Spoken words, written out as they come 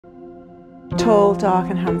Tall, dark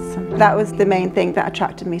and handsome. That was the main thing that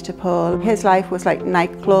attracted me to Paul. His life was like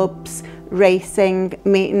nightclubs, racing,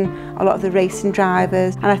 meeting a lot of the racing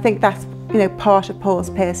drivers, and I think that's, you know, part of Paul's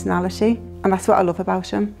personality, and that's what I love about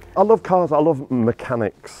him. I love cars, I love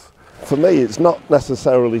mechanics. For me, it's not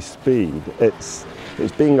necessarily speed, it's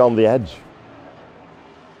being on the edge.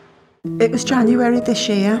 It was January this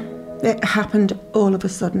year. It happened all of a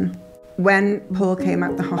sudden. When Paul came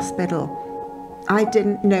out of the hospital, I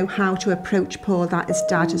didn't know how to approach Paul that his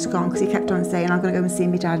dad has gone, because he kept on saying, I'm going to go and see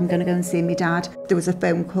my dad, I'm going to go and see my dad. There was a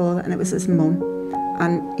phone call and it was his mum,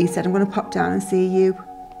 and he said, I'm going to pop down and see you,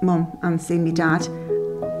 mum, and see my dad.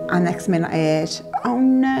 And next minute I heard, oh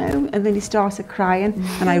no, and then he started crying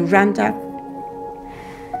and I ran down.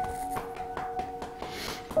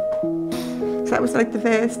 So that was like the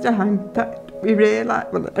first time that I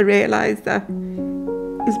realised that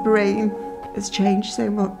his brain has changed so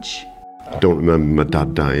much. I don't remember my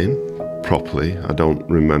dad dying properly. I don't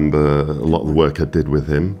remember a lot of the work I did with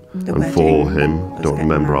him and for him. I don't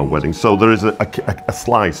remember our wedding. So there is a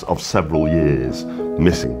slice of several years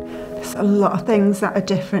missing. There's a lot of things that are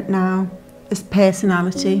different now. His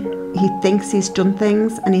personality. He thinks he's done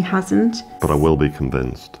things and he hasn't. But I will be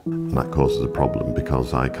convinced. And that causes a problem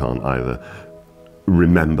because I can't either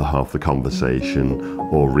remember half the conversation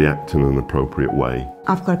or react in an appropriate way.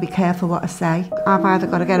 I've got to be careful what I say. I've either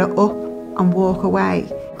got to get it up and walk away,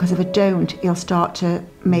 because if I don't, he'll start to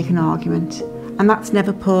make an argument. And that's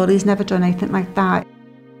never Paul, he's never done anything like that.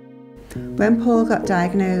 When Paul got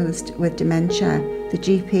diagnosed with dementia, the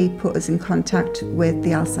GP put us in contact with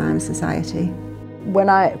the Alzheimer Society. When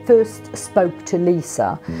I first spoke to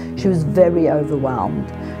Lisa, she was very overwhelmed.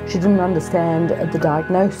 She didn't understand the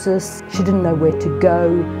diagnosis, she didn't know where to go,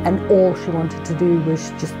 and all she wanted to do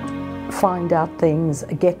was just find out things,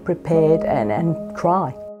 get prepared and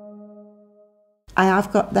cry. I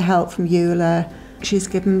have got the help from Eula. She's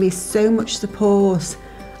given me so much support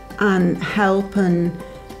and help, and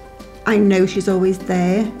I know she's always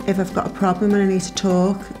there if I've got a problem and I need to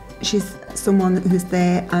talk. She's someone who's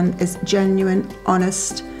there and is genuine,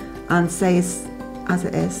 honest, and says as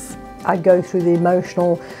it is. I go through the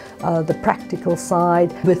emotional, the practical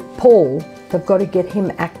side. With Paul, they've got to get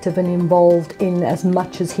him active and involved in as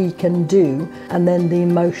much as he can do, and then the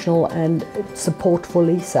emotional and support for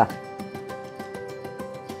Lisa.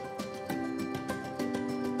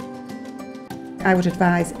 I would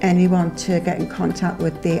advise anyone to get in contact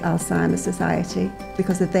with the Alzheimer Society,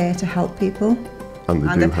 because they're there to help people.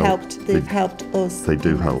 And they've helped us. They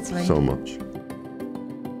do help immensely. so much.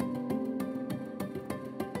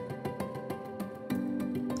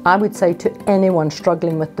 I would say to anyone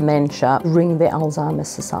struggling with dementia, ring the Alzheimer's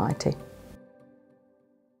Society.